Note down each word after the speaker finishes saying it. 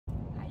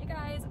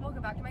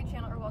welcome back to my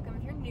channel, or welcome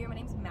if you're new. My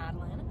name's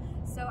Madeline.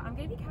 So I'm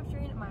going to be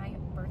capturing my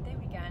birthday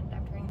weekend.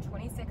 I'm turning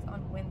 26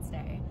 on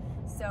Wednesday.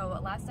 So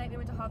last night we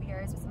went to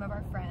Javier's with some of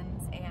our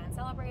friends and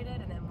celebrated,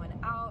 and then went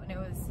out, and it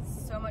was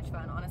so much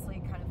fun.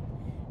 Honestly, kind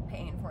of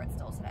paying for it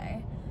still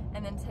today.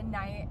 And then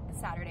tonight,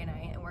 Saturday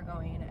night, and we're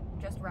going,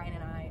 just Ryan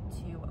and I,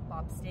 to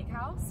Bob's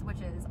Steakhouse, which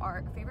is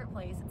our favorite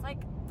place. It's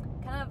like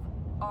kind of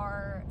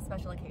our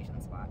special occasion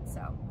spot.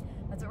 So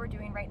that's what we're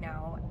doing right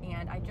now.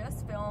 And I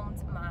just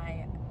filmed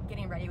my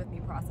getting ready with me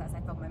process.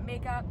 I filmed my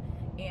makeup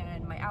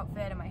and my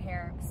outfit and my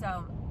hair.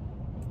 So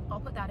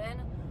I'll put that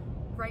in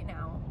right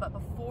now. But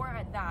before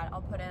that,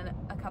 I'll put in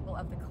a couple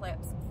of the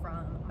clips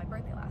from my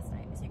birthday last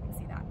night, so you can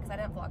see that, because I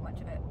didn't vlog much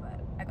of it,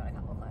 but I got a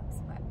couple clips.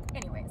 But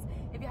anyways,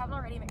 if you haven't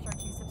already, make sure to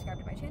subscribe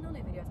to my channel.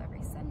 New videos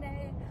every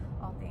Sunday,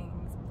 all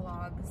things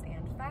vlogs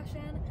and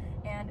fashion.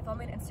 And follow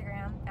me on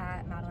Instagram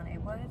at Madeline A.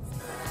 Woods.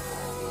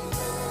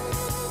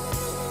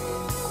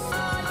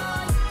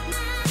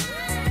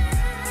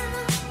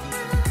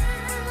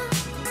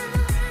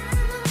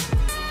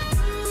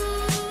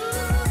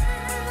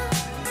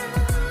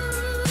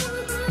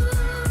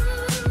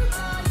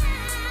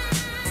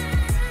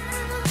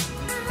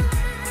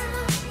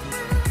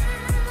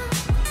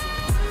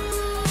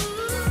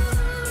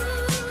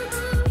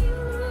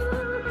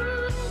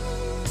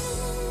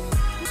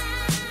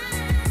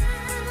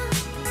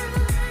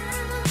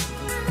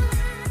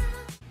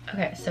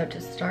 Okay, so to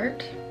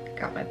start,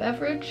 got my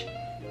beverage.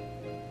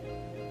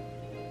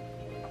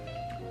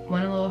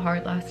 Went a little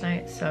hard last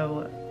night,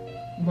 so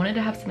wanted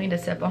to have something to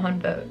sip on,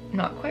 but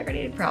not quite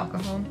ready for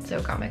alcohol,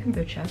 so got my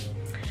kombucha.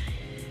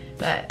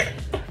 But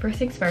first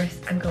things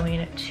first, I'm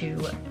going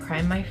to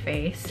prime my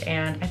face,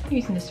 and I've been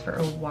using this for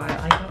a while.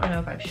 I don't know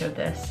if I've showed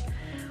this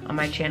on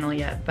my channel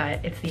yet,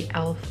 but it's the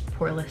e.l.f.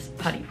 Poreless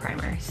Putty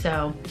Primer.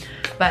 So,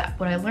 but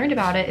what I learned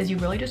about it is you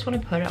really just want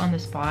to put it on the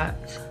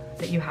spots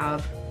that you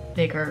have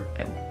bigger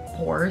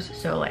pores.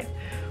 So like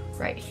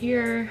right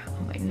here,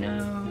 on my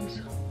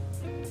nose,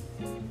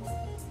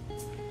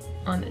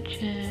 on the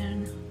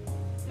chin.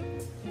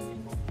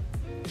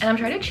 And I'm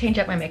trying to change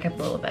up my makeup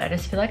a little bit. I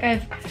just feel like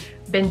I've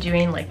been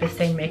doing like the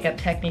same makeup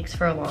techniques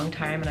for a long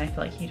time, and I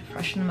feel like you need to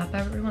freshen them up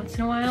every once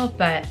in a while.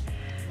 But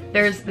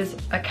there's this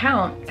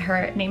account,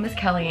 her name is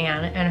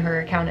Kellyanne, and her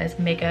account is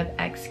Makeup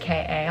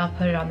XKA. I'll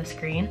put it on the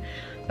screen.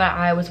 But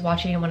I was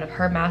watching one of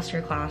her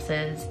master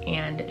classes,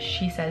 and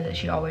she says that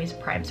she always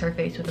primes her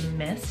face with a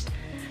mist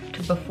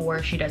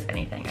before she does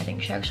anything. I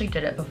think she actually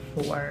did it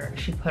before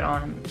she put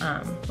on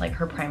like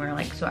her primer,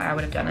 like, so I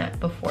would have done it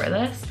before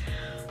this,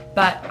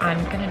 but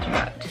I'm gonna do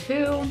that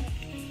too.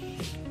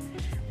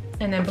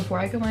 And then before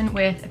I go in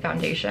with a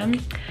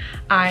foundation,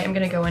 I am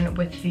gonna go in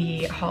with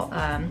the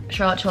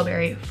Charlotte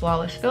Tilbury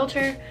Flawless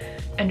Filter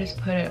and just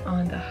put it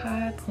on the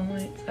high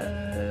points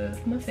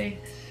of my face.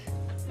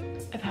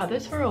 I've had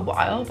this for a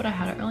while, but I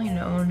hadn't really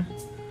known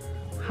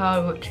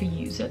how to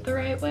use it the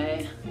right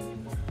way.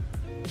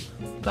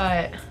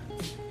 But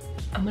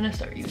I'm gonna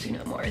start using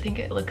it more. I think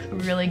it looks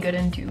really good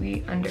and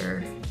dewy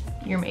under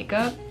your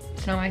makeup.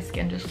 So now my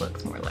skin just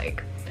looks more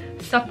like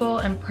supple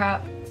and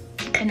prep.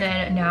 And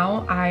then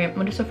now I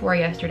went to Sephora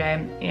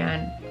yesterday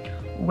and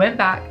went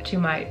back to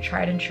my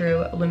tried and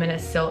true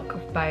Luminous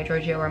Silk by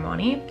Giorgio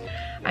Armani.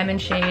 I'm in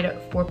shade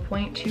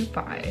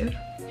 4.25.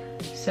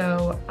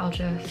 So I'll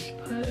just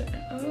put it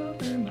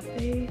over my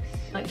face.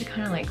 I like to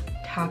kind of like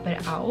tap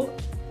it out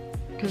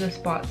to the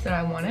spots that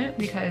I want it,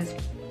 because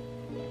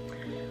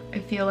I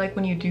feel like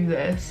when you do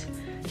this,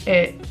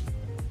 it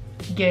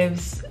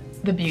gives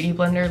the beauty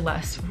blender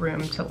less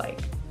room to like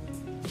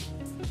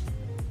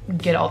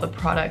get all the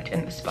product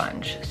in the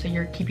sponge. So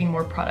you're keeping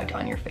more product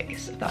on your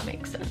face, if that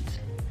makes sense.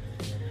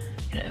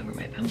 Get it over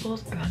my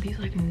pimples. I've had these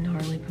like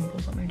gnarly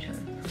pimples on my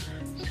chin.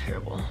 It's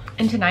terrible.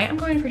 And tonight I'm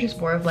going for just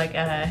more of like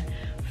a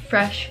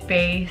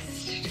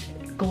fresh-faced,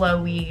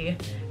 glowy,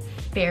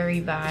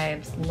 fairy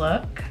vibes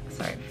look.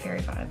 Sorry, fairy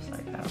vibes,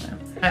 like, I don't know.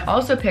 I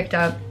also picked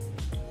up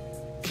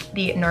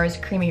the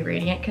NARS Creamy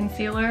Radiant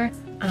Concealer.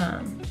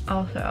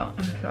 So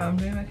I'm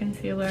doing my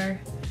concealer,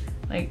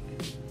 like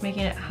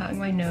making it hug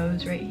my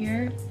nose right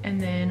here,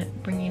 and then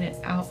bringing it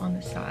out on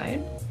the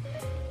side.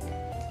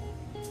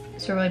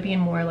 So really being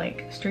more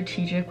like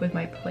strategic with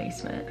my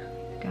placement.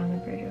 Down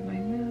the bridge of my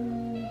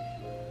nose,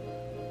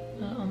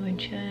 on my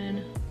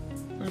chin,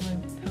 on my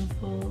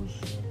pimples,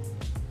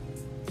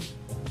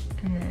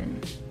 and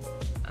then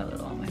a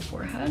little on my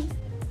forehead.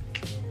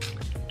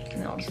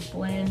 And then I'll just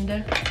blend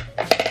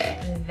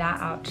that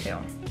out too.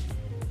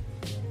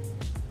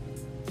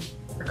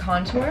 For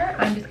contour,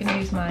 I'm just gonna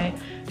use my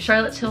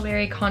Charlotte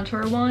Tilbury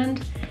contour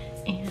wand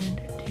and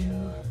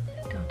do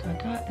dot dot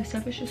dot. This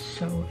stuff is just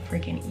so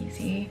freaking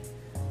easy.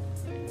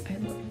 I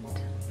love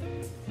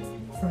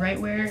it. Right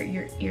where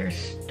your ear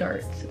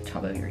starts, at the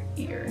top of your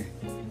ear.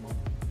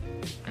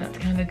 And that's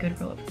kind of a good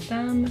rule of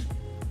thumb.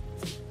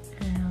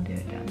 And I'll do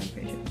it down the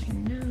bridge of my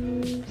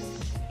nose.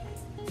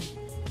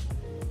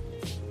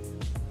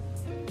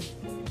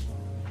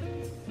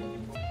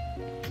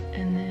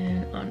 And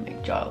then on my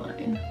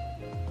jawline.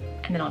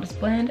 And then I'll just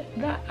blend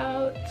that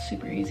out,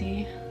 super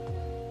easy.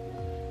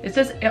 This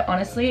is,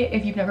 honestly,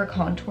 if you've never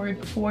contoured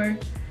before,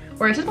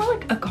 or it's just more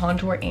like a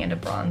contour and a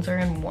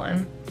bronzer in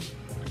one,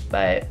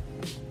 but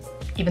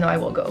even though I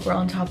will go over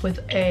on top with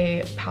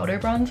a powder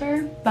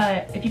bronzer,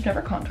 but if you've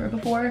never contoured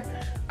before,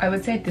 I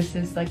would say this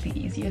is like the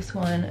easiest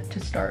one to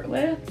start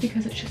with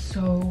because it's just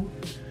so,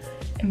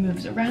 it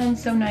moves around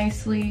so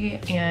nicely,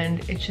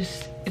 and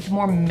it's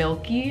more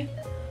milky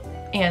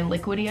and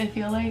liquidy, I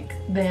feel like,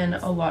 than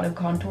a lot of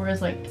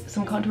contours. Like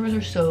some contours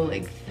are so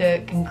like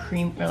thick and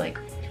cream, or like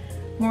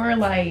more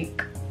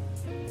like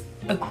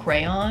a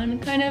crayon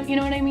kind of, you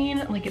know what I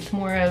mean? Like it's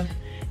more of,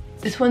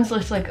 this one's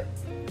just like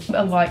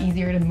a lot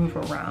easier to move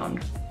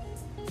around.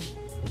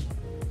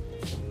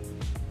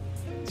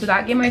 So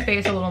that gave my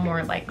face a little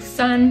more like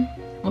sun,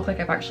 look like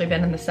I've actually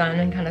been in the sun,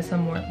 and kind of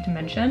some more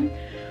dimension.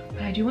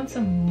 But I do want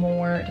some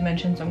more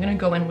dimension, so I'm gonna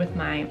go in with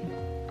my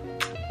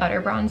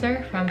butter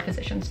bronzer from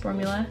Physicians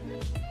Formula.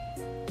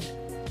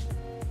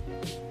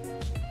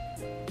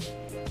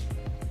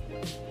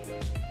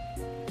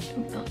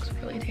 Ooh, that looks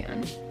really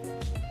tan.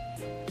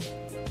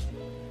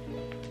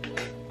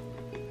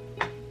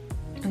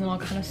 And then I'll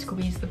kind of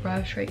squeeze the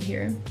brush right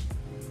here and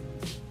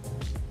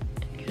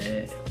get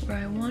it where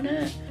I want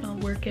it, and I'll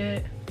work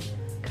it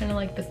kind of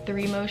like the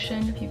 3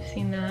 motion, if you've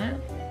seen that,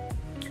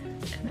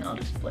 and then I'll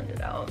just blend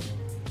it out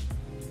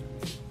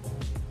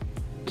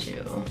to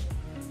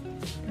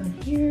down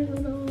here a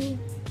little.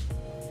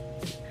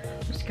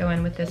 Just go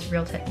in with this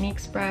Real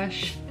Techniques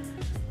brush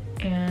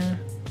and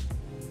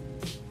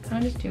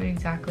kind of just do it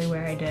exactly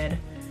where I did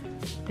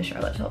the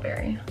Charlotte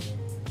Tilbury.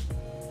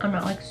 I'm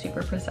not like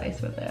super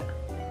precise with it.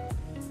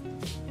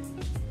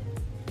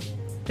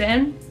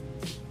 Then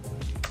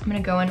I'm gonna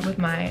go in with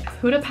my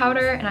Huda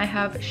powder, and I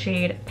have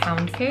shade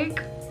Pound Cake.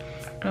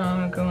 And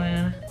I'm gonna go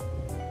in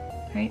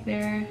right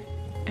there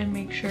and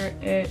make sure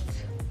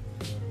it's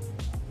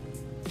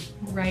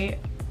right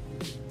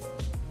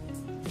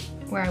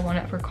where I want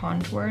it for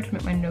contour to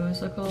make my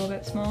nose look a little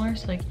bit smaller.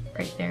 So like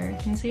right there, you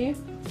can see.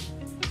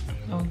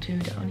 I'll do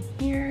down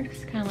here,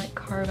 just kind of like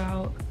carve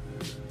out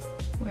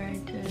where I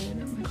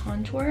did my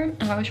contour.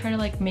 And I always try to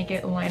like make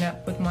it line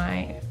up with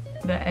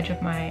the edge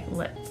of my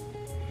lip.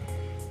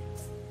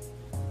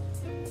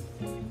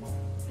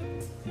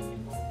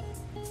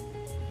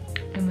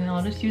 And then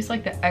I'll just use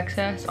like the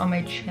excess on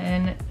my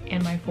chin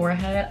and my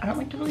forehead. I don't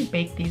like to really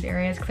bake these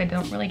areas because I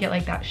don't really get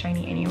like that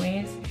shiny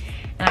anyways,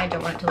 and I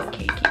don't want it to look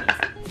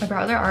cakey. My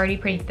brows are already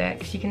pretty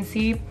thick, as you can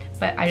see,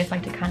 but I just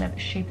like to kind of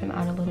shape them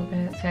out a little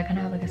bit, so I kind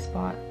of have like a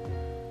spot,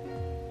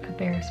 a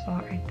bare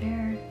spot right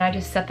there. And I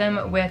just set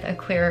them with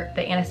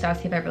the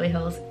Anastasia Beverly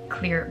Hills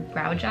Clear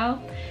Brow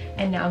Gel.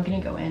 And now I'm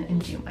gonna go in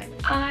and do my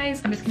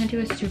eyes. I'm just gonna do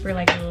a super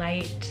like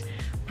light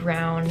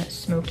brown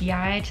smoky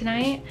eye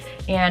tonight,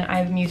 and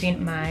I'm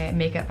using my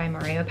Makeup by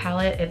Mario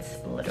palette.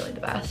 It's literally the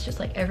best, just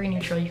like every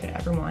neutral you could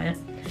ever want.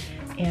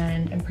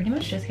 And I'm pretty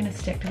much just gonna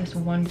stick to this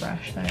one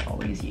brush that I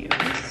always use,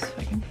 if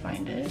I can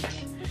find it.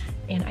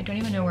 And I don't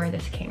even know where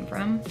this came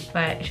from,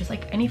 but it's just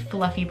like any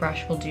fluffy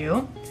brush will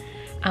do.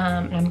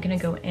 And I'm gonna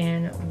go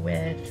in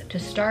with, to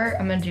start,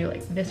 I'm gonna do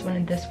like this one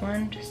and this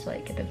one, just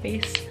like at the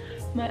base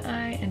of my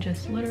eye, and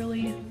just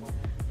literally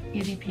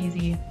easy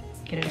peasy,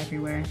 get it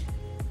everywhere.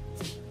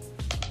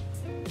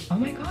 Oh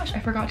my gosh, I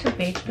forgot to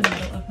bake the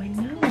middle of my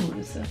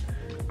nose.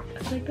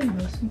 That's like the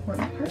most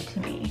important part to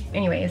me.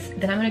 Anyways,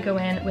 then I'm gonna go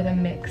in with a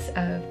mix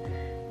of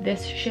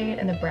this shade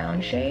and the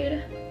brown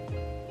shade.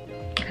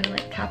 Kind of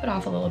like tap it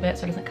off a little bit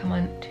so it doesn't come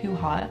on too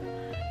hot.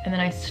 And then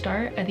I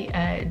start at the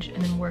edge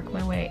and then work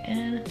my way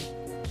in.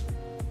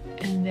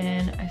 And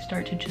then I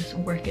start to just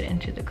work it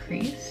into the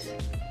crease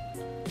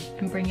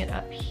and bring it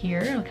up here.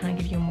 It'll kind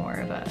of give you more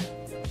of a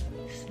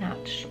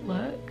snatched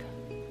look.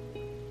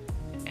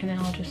 And then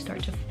I'll just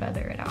start to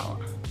feather it out.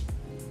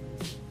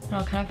 And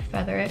I'll kind of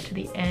feather it to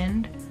the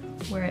end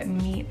where it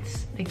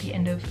meets like the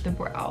end of the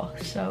brow.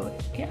 So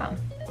yeah,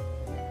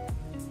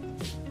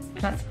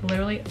 that's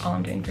literally all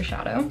I'm doing for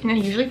shadow. And then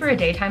usually for a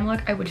daytime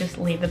look, I would just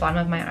leave the bottom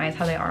of my eyes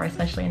how they are,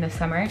 especially in the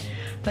summer.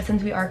 But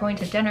since we are going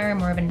to dinner,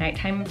 more of a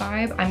nighttime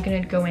vibe, I'm gonna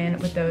go in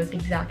with those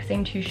exact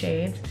same 2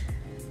 shades,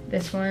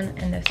 this one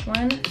and this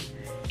one,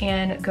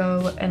 and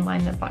go and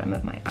line the bottom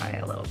of my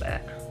eye a little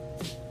bit.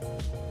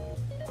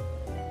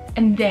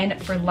 And then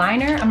for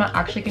liner, I'm not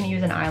actually gonna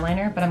use an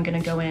eyeliner, but I'm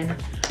gonna go in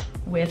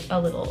with a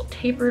little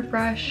tapered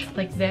brush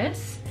like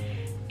this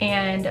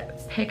and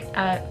pick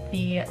up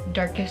the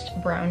darkest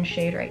brown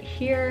shade right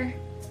here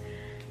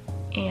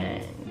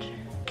and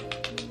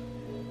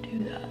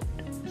do that.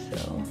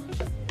 So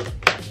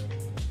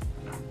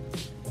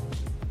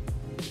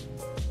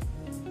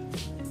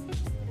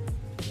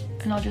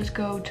and I'll just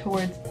go to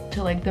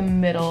like the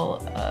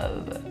middle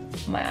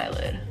of my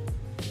eyelid.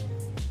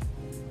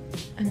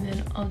 And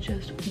then I'll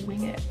just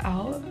wing it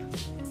out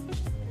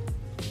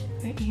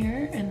right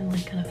here and then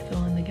like kind of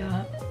fill in the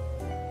gap.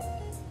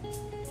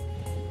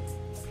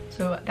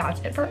 So that's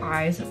it for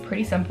eyes,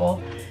 pretty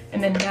simple.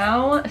 And then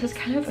now, this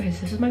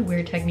is my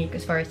weird technique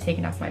as far as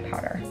taking off my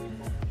powder.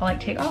 I'll like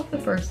take off the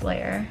first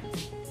layer,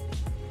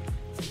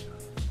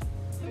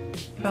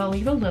 but I'll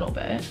leave a little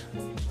bit.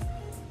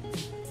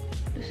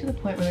 Just to the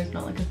point where there's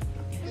not like a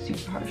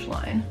super harsh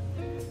line.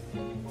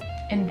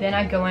 And then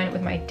I go in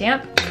with my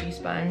damp beauty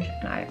sponge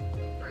and I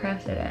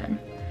press it in.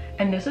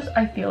 And this is,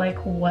 I feel like,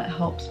 what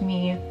helps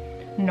me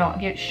not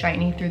get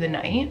shiny through the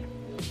night.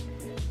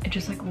 It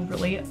just like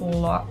really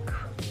lock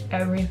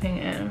everything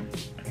in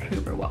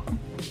super well.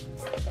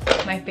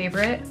 My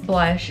favorite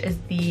blush is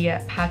the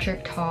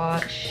Patrick Ta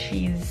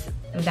She's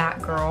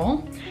That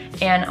Girl.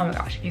 And oh my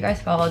gosh, if you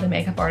guys follow the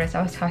makeup artist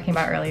I was talking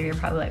about earlier, you're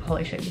probably like,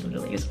 holy shit, you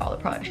literally use all the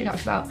products she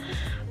talks about.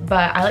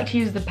 But I like to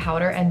use the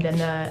powder and then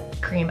the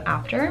cream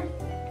after.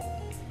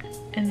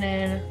 And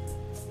then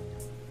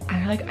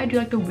I do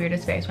like the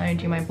weirdest face when I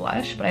do my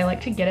blush, but I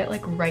like to get it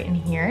like right in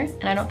here,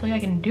 and I don't think I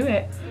can do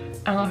it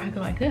unless I go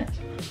like this.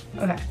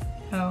 Okay,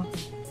 so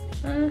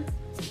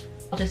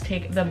I'll just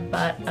take the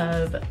butt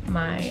of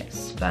my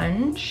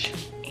sponge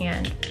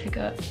and pick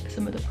up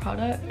some of the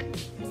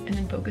product and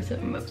then focus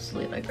it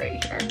mostly like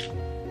right here.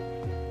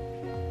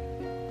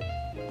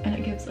 And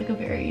it gives like a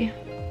very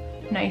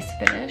nice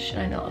finish,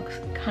 and I know it looks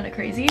kind of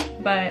crazy,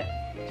 but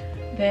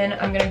then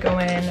I'm gonna go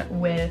in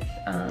with,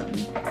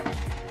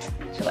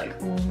 to like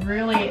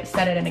really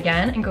set it in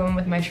again, and go in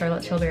with my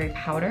Charlotte Tilbury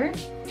powder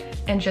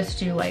and just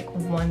do like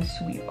one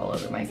sweep all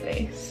over my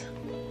face.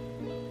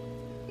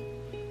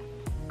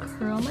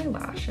 Curl my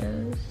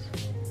lashes.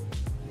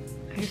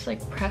 I just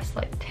like press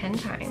like 10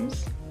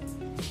 times.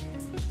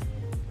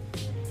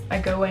 I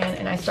go in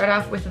and I start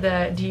off with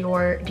the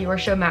Dior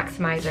Show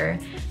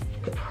Maximizer.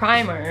 The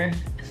primer,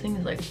 this thing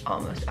is like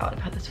almost out. I've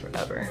had this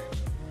forever.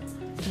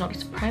 And I'll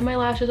just prime my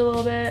lashes a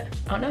little bit.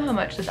 I don't know how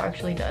much this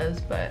actually does,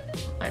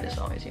 but I just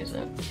always use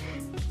it.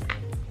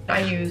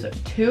 I use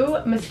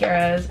 2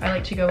 mascaras. I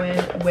like to go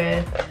in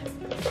with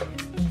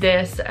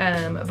this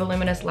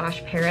Voluminous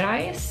Lash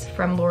Paradise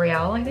from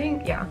L'Oreal, I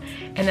think, yeah.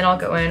 And then I'll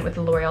go in with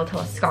the L'Oreal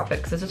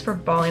Telescopic. This is for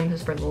volume,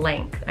 this is for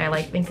length. And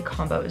I think the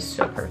combo is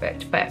so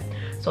perfect. But,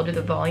 so I'll do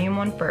the volume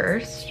one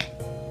first.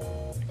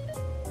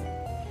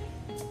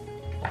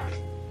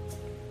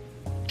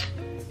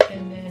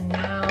 And then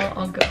now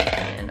I'll go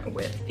in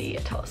with the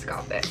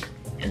telescopic.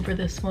 And for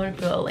this one,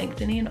 for the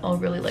lengthening, I'll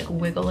really like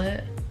wiggle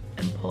it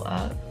and pull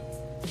up.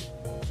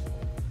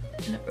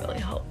 And it really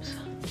helps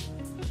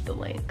with the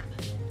length.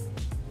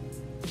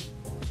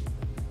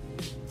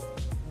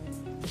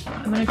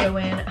 I'm gonna go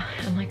in,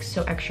 I'm like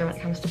so extra when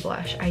it comes to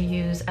blush. I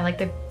like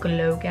the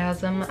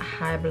Glowgasm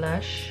High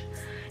Blush,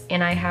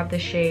 and I have the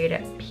shade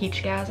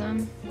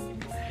Peachgasm.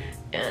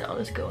 And I'll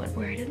just go in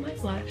where I did my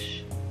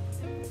blush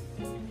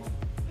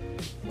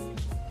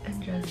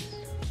and just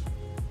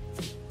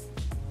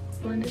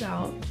blend it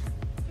out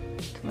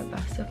to my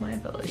best of my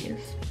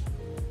abilities.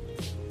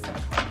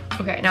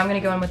 Okay, now I'm gonna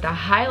go in with the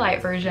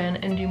highlight version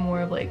and do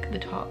more of like the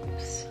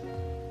tops.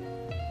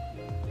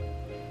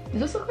 Does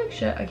this look like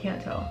shit? I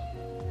can't tell.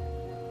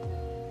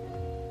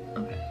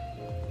 Okay.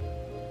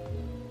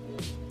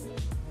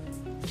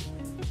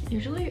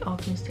 Usually it all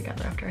comes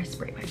together after I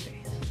spray my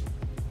face.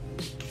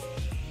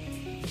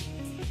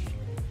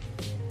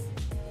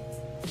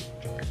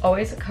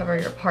 Always cover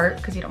your part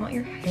because you don't want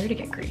your hair to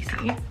get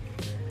greasy.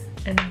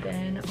 And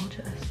then I'll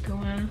just go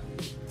in.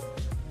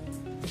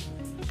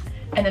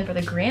 And then for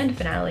the grand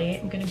finale,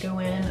 I'm gonna go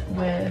in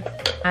with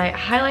my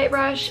highlight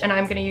brush, and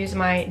I'm gonna use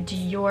my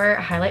Dior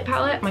highlight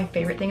palette, my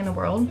favorite thing in the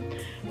world,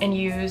 and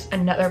use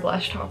another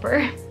blush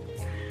topper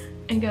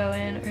and go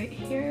in right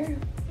here.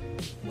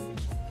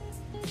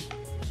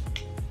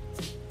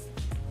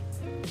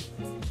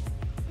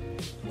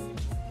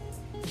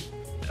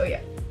 Oh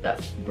yeah,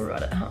 that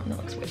brought it home. That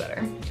looks way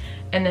better.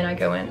 And then I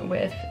go in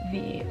with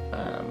the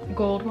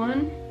gold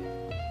one.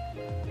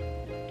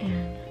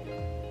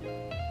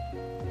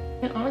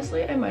 And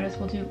honestly, I might as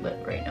well do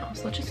lip right now.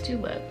 So let's just do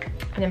lip.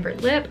 And then for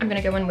lip, I'm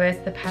gonna go in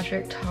with the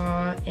Patrick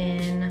Ta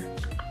in,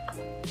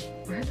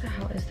 where the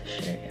hell is the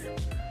shade?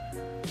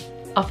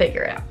 I'll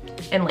figure it out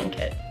and link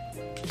it.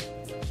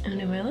 And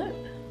do my lip.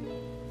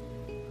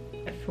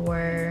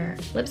 For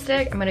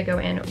lipstick, I'm gonna go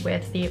in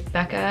with the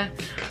Becca,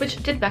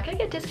 which, did Becca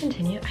get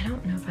discontinued? I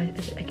don't know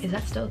if is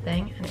that still a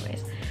thing?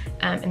 Anyways,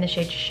 in the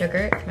shade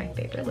Sugar, it's my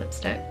favorite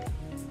lipstick.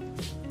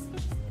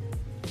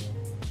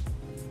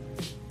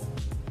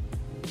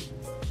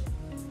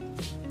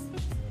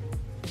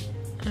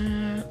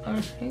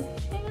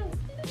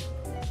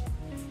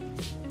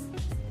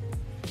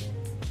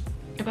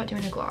 About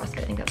doing a gloss,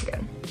 but I think that's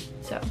good.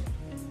 So,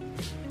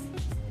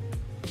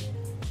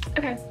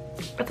 okay,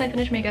 that's my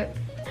finished makeup.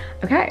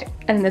 Okay,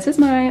 and this is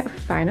my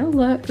final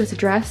look. This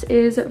dress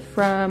is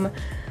from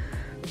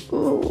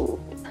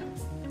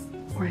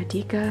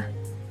Radika.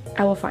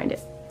 I will find it.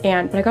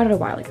 But I got it a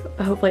while ago,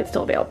 but hopefully it's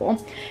still available.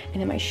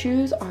 And then my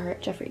shoes are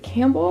Jeffrey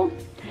Campbell.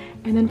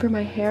 And then for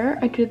my hair,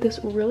 I did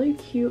this really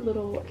cute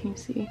little, what can you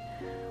see?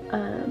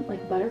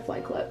 Like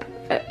butterfly clip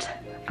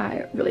that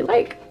I really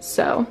like.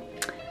 So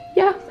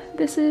yeah,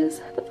 this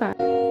is the vibe.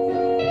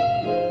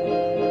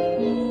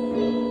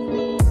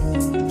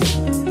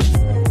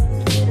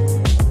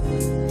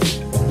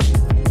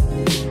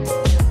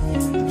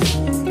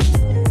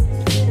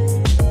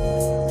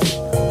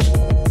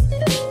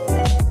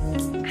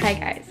 Hi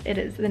guys, it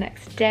is the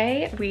next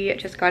today we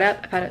just got up.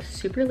 I've had a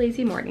super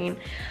lazy morning.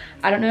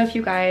 I don't know if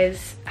you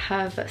guys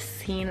have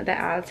seen the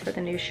ads for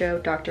the new show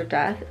Dr.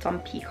 Death. It's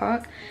on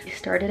Peacock. We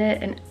started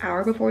it an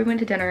hour before we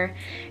went to dinner,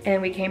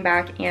 and we came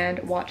back and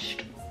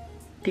watched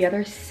the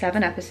other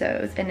 7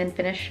 episodes and then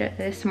finished it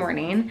this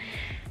morning.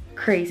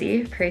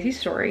 Crazy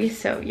story.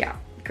 So yeah,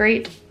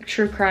 great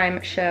true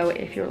crime show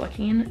if you're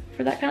looking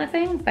for that kind of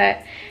thing.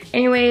 But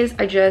anyways,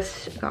 I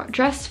just got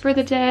dressed for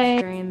the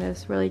day, wearing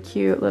this really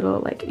cute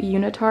little like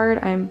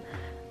unitard. I'm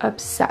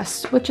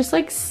obsessed with just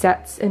like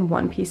sets and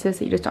one pieces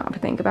that you just don't have to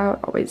think about.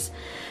 Always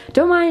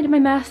don't mind my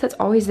mess. That's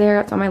always there.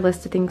 It's on my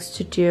list of things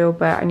to do,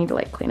 but I need to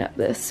like clean up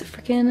this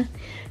freaking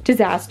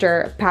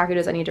disaster of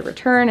packages I need to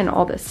return and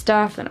all this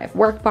stuff, and I have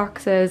work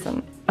boxes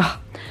and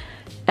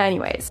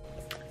anyways.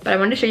 But I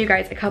wanted to show you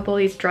guys a couple of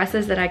these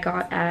dresses that I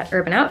got at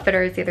Urban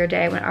Outfitters the other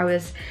day when I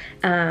was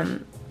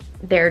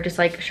there just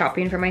like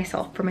shopping for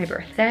myself for my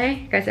birthday.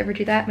 You guys ever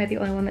do that? Am I the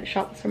only one that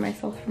shops for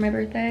myself for my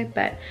birthday?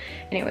 But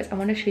anyways, I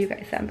want to show you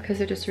guys them because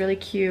they're just really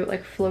cute,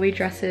 like flowy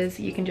dresses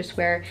you can just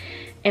wear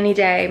any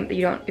day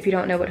if you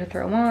don't know what to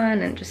throw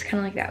on, and just kind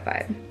of like that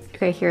vibe.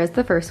 Okay, here's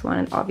the first one.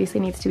 It obviously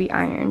needs to be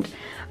ironed,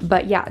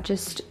 but yeah,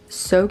 just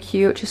so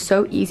cute, just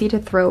so easy to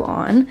throw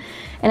on.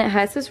 And it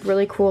has this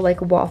really cool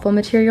like waffle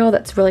material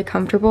that's really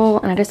comfortable,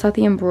 and I just thought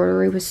the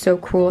embroidery was so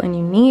cool and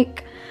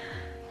unique.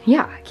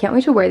 Yeah, I can't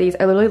wait to wear these.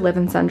 I literally live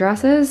in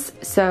sundresses,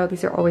 so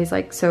these are always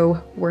like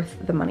so worth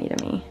the money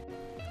to me.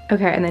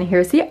 Okay, and then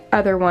here's the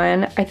other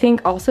one. I think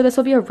also this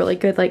will be a really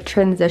good like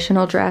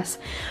transitional dress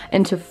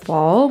into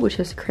fall, which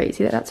is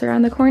crazy that that's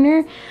around the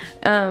corner.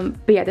 But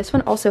yeah, this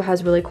one also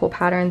has really cool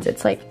patterns.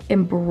 It's like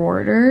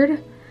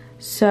embroidered,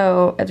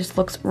 so it just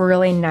looks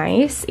really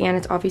nice, and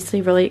it's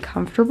obviously really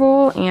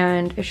comfortable,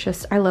 and it's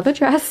just, I love a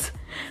dress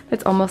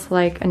that's almost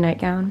like a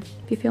nightgown,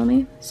 if you feel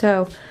me.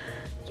 So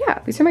yeah,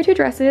 these are my 2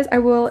 dresses. I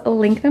will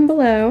link them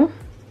below.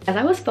 As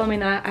I was filming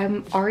that,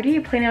 I'm already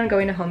planning on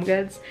going to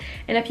HomeGoods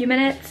in a few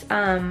minutes,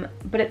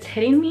 but it's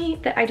hitting me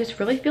that I just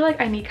really feel like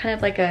I need kind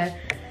of like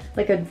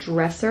a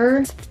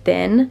dresser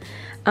thin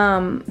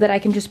that I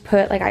can just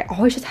put, like I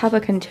always just have a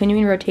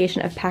continuing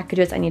rotation of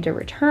packages I need to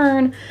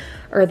return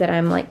or that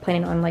I'm like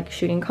planning on like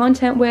shooting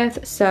content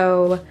with.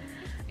 So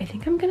I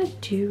think I'm gonna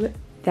do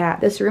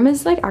that. This room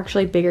is like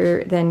actually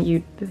bigger than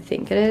you'd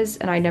think it is,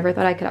 and I never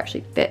thought I could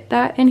actually fit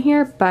that in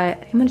here,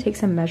 but I'm gonna take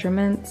some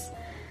measurements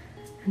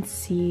and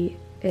see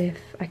if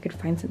I could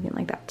find something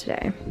like that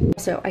today.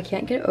 So I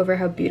can't get over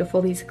how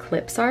beautiful these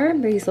clips are.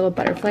 They're these little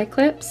butterfly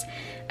clips.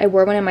 I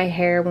wore one in my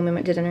hair when we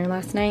went to dinner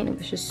last night, and it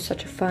was just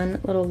such a fun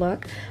little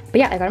look. But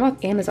yeah, I got them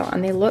off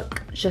Amazon. They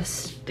look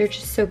just, they're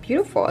just so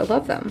beautiful. I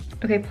love them.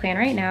 Okay, plan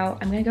right now.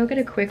 I'm gonna go get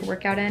a quick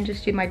workout in,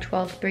 just do my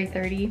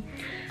 12-3-30.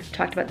 I've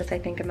talked about this I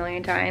think a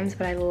million times,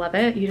 but I love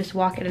it. You just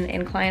walk at an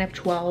incline of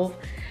 12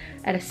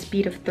 at a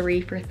speed of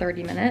 3 for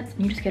 30 minutes.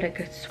 And you just get a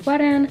good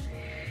sweat in.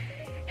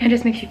 And it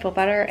just makes you feel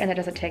better, and it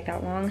doesn't take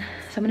that long.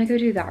 So I'm gonna go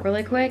do that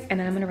really quick, and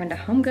then I'm gonna run to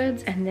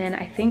HomeGoods, and then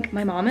I think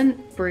my mom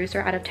and Bruce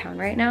are out of town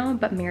right now,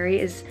 but Mary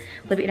is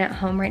living at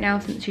home right now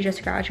since she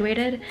just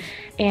graduated,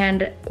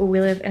 and we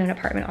live in an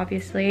apartment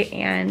obviously,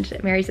 and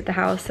Mary's at the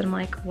house, and I'm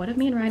like, what if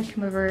me and Ryan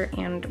come over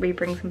and we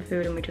bring some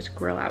food and we just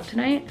grill out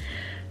tonight?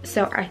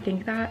 So I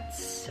think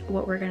that's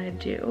what we're gonna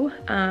do.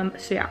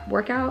 So yeah,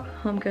 workout,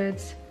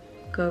 HomeGoods,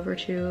 go over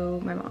to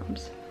my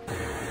mom's.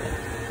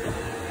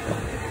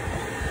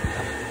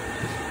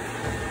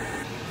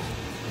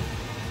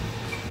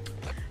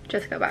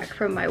 Just got back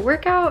from my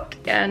workout,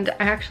 and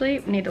I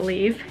actually need to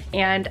leave.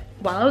 And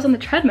while I was on the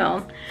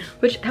treadmill,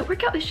 which that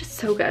workout is just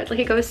so good, like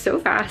it goes so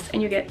fast,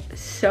 and you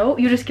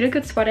just get a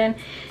good sweat in,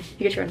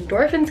 you get your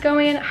endorphins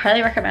going.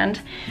 Highly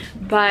recommend.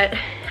 But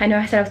I know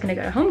I said I was gonna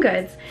go to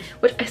HomeGoods,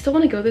 which I still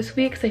want to go this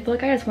week because I feel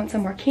like I just want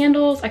some more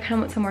candles. I kind of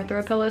want some more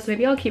throw pillows. So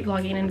maybe I'll keep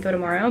vlogging and go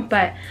tomorrow.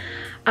 But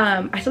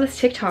I saw this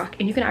TikTok,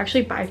 and you can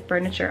actually buy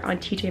furniture on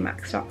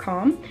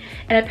tjmax.com,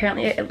 and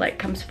apparently it like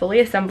comes fully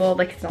assembled,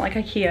 like it's not like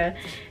IKEA,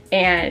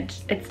 and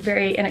it's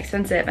very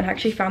inexpensive. And I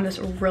actually found this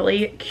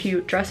really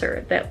cute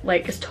dresser that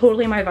like is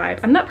totally my vibe.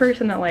 I'm that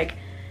person that like,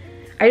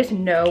 I just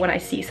know when I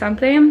see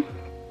something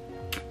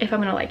if I'm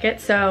gonna like it.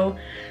 So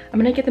I'm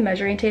gonna get the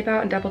measuring tape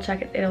out and double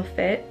check if it'll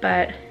fit,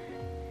 but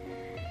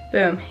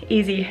boom,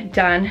 easy,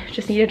 done.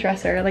 Just need a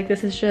dresser. Like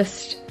this is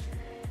just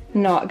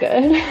not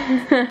good.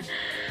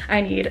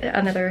 I need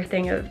another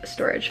thing of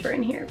storage for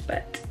in here,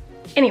 but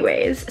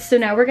anyways, so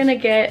now we're gonna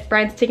get,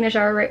 Brian's taking a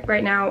shower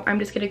right now. I'm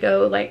just gonna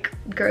go like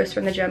gross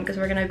from the gym because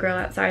we're gonna grill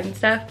outside and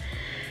stuff.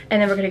 And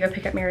then we're gonna go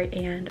pick up Mary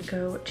and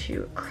go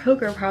to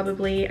Kroger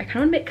probably. I kind of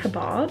wanna make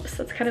kebabs.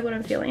 That's kind of what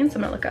I'm feeling. So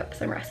I'm gonna look up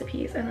some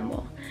recipes and then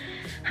we'll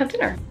have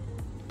dinner.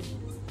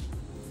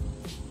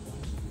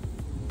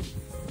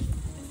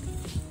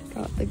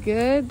 Got the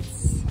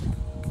goods.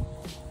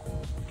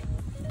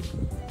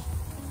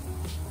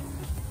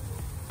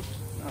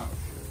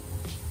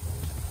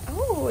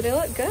 Oh, they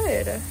look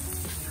good.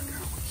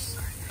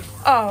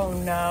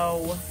 Oh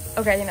no.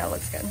 Okay, I think that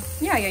looks good.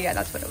 Yeah,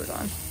 that's what it was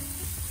on.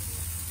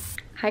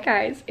 Hi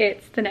guys,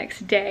 it's the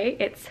next day.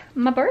 It's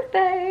my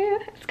birthday.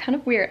 It's kind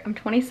of weird. I'm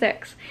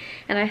 26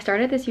 and I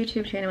started this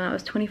YouTube channel when I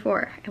was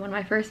 24 and one of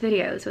my first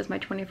videos was my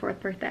 24th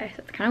birthday,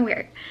 so it's kind of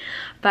weird.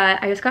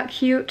 But I just got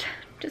cute,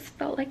 just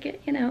felt like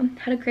it, you know,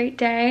 had a great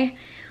day,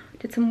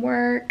 did some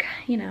work,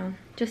 you know,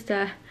 just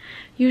a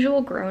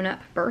usual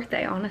grown-up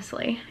birthday,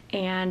 honestly.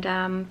 And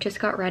just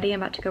got ready.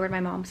 I'm about to go over to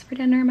my mom's for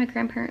dinner. My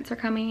grandparents are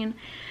coming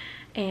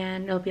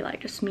and it'll be like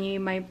just me,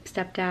 my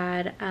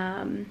stepdad,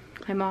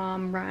 my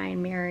mom,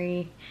 Ryan,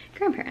 Mary,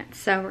 grandparents.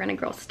 So we're gonna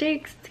grill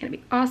steaks. It's gonna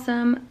be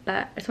awesome,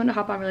 but I just wanted to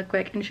hop on really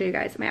quick and show you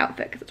guys my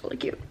outfit because it's really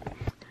cute.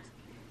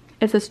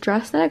 It's this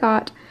dress that I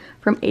got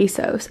from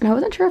ASOS and I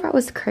wasn't sure if I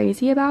was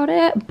crazy about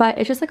it, but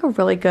it's just like a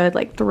really good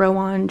like throw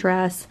on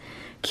dress.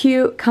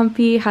 Cute,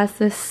 comfy, has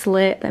this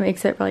slit that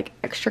makes it like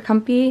extra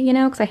comfy, you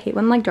know, because I hate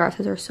when like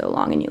dresses are so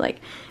long and you like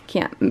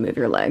can't move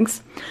your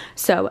legs.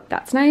 So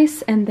that's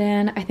nice. And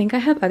then I think I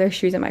have other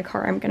shoes in my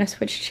car I'm gonna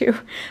switch to.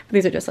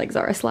 These are just like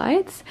Zara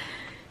slides.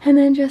 And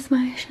then just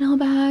my Chanel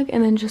bag,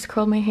 and then just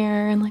curled my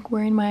hair and like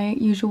wearing my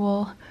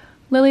usual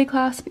lily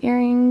clasp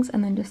earrings,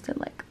 and then just did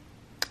like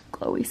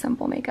glowy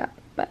simple makeup.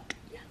 But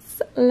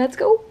yes, let's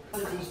go.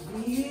 These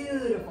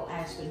beautiful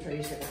aspen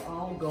trees that were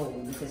all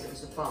gold because it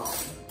was the fall.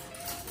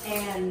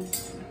 And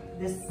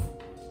this,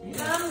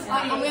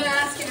 I'm gonna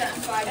ask you that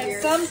in 5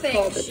 years.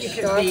 Called the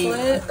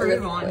chocolate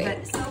earthquake.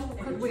 but so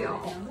could we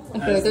all.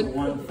 That's the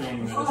one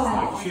thing that's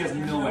like, she has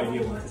no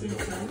idea what to do.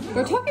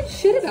 They're talking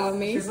shit about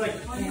me. It's like,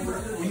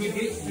 when you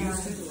get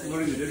used to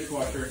loading the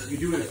dishwasher, you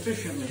do it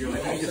efficiently. You're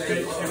like, I just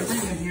fit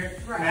everything in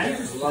here. Maddie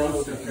just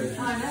throws stuff in there.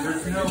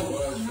 There's no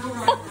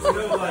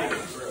like...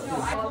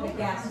 All the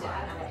gas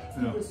down.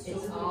 No. It's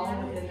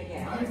all within the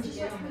gas.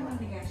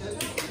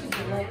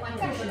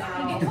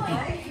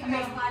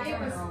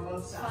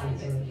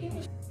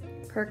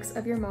 Perks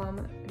of your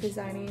mom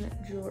designing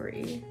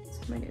jewelry. This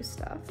is my new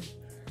stuff.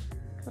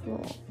 Got a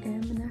little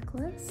M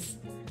necklace.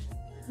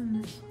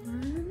 And this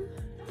one.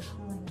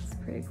 It's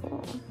pretty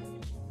cool.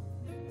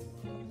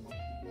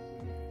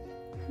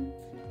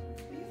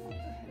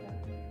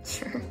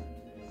 Sure.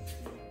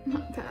 I'm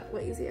not that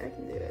lazy, I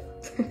can do it.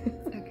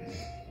 Okay.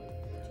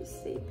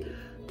 Just sleepy.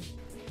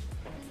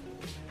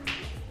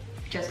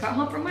 Just got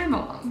home from my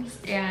mom's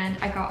and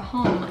I got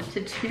home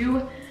to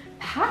 2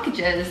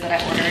 packages that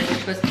I ordered,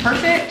 which was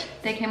perfect.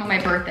 They came on my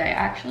birthday,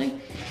 actually.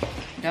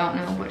 I don't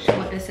know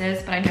what this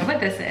is, but I know what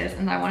this is,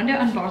 and I wanted to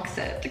unbox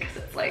it because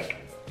it's like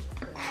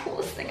the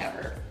coolest thing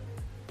ever.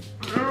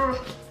 Ugh.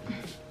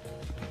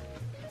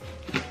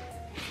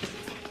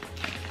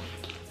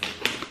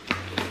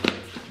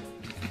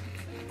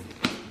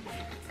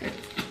 Good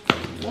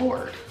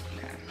Lord.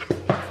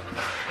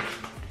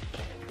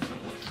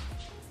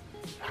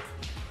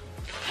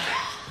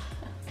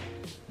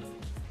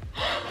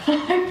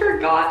 I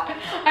forgot.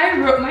 I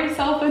wrote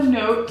myself a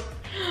note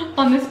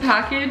on this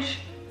package.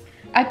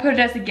 I put it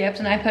as a gift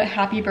and I put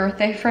happy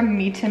birthday from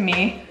me to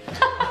me.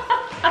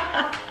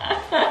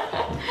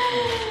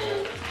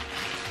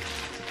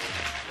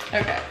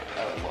 Okay.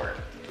 Oh Lord.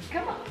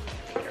 Come on.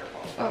 Be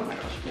careful. Oh my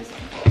gosh, please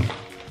don't fall.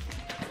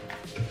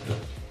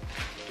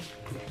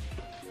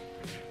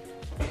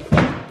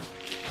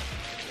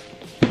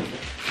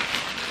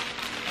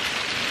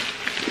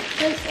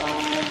 This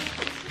off.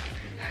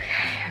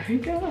 Okay, here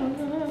we go.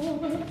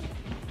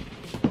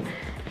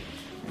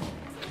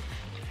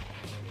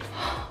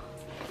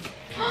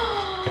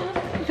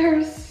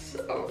 They're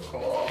so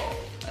cool.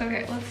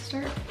 Okay, let's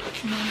start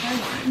one by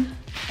one.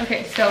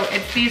 Okay, so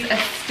it's these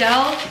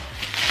Estelle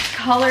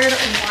colored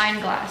wine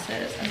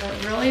glasses, and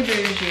they're really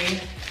bougie.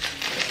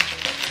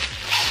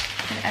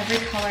 And every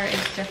color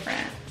is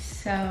different.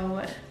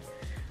 So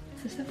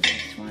this is the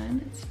first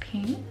one. It's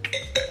pink.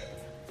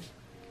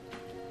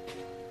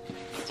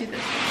 Let's do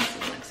this one.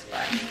 This looks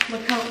fun.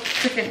 Look how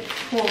freaking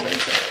cool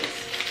this is.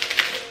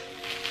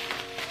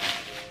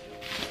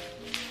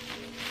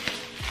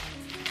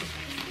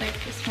 Like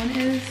this one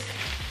is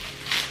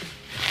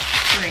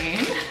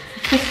green.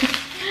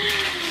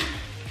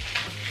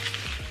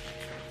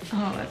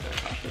 Oh, that's oh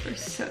gosh, those are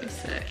so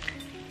sick.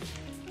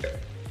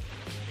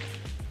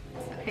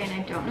 Okay, and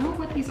I don't know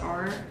what these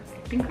are.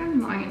 I think I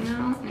might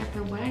know, and if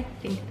they're what I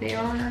think they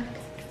are,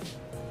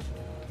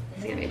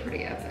 it's gonna be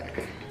pretty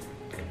epic.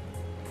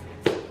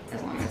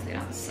 As long as they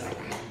don't suck.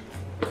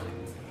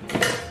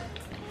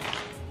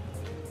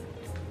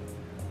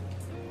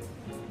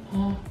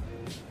 Oh.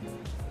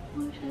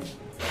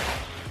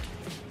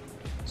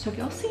 So have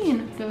y'all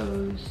seen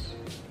those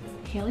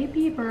Hailey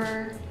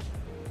Bieber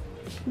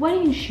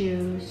wedding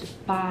shoes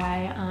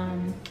by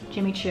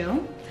Jimmy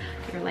Choo?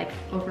 They're like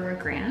over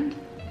 $1,000.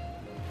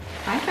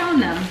 I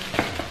found them.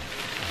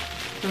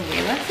 They're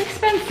way less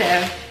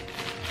expensive.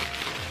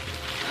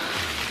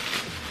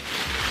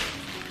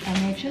 And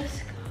they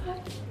just got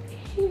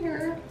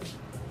here.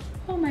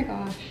 Oh my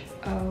gosh.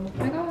 Oh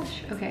my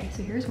gosh. Okay,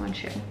 so here's one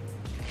shoe.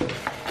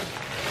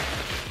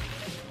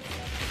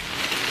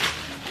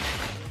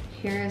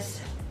 Here's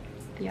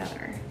the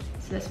other.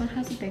 So this one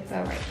has a big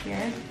bow right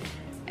here,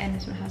 and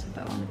this one has a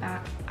bow on the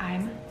back.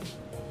 I'm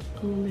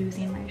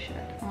losing my shit.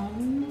 Oh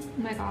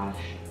my gosh.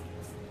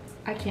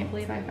 I can't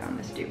believe I found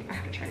this dupe. I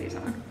have to try these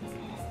on.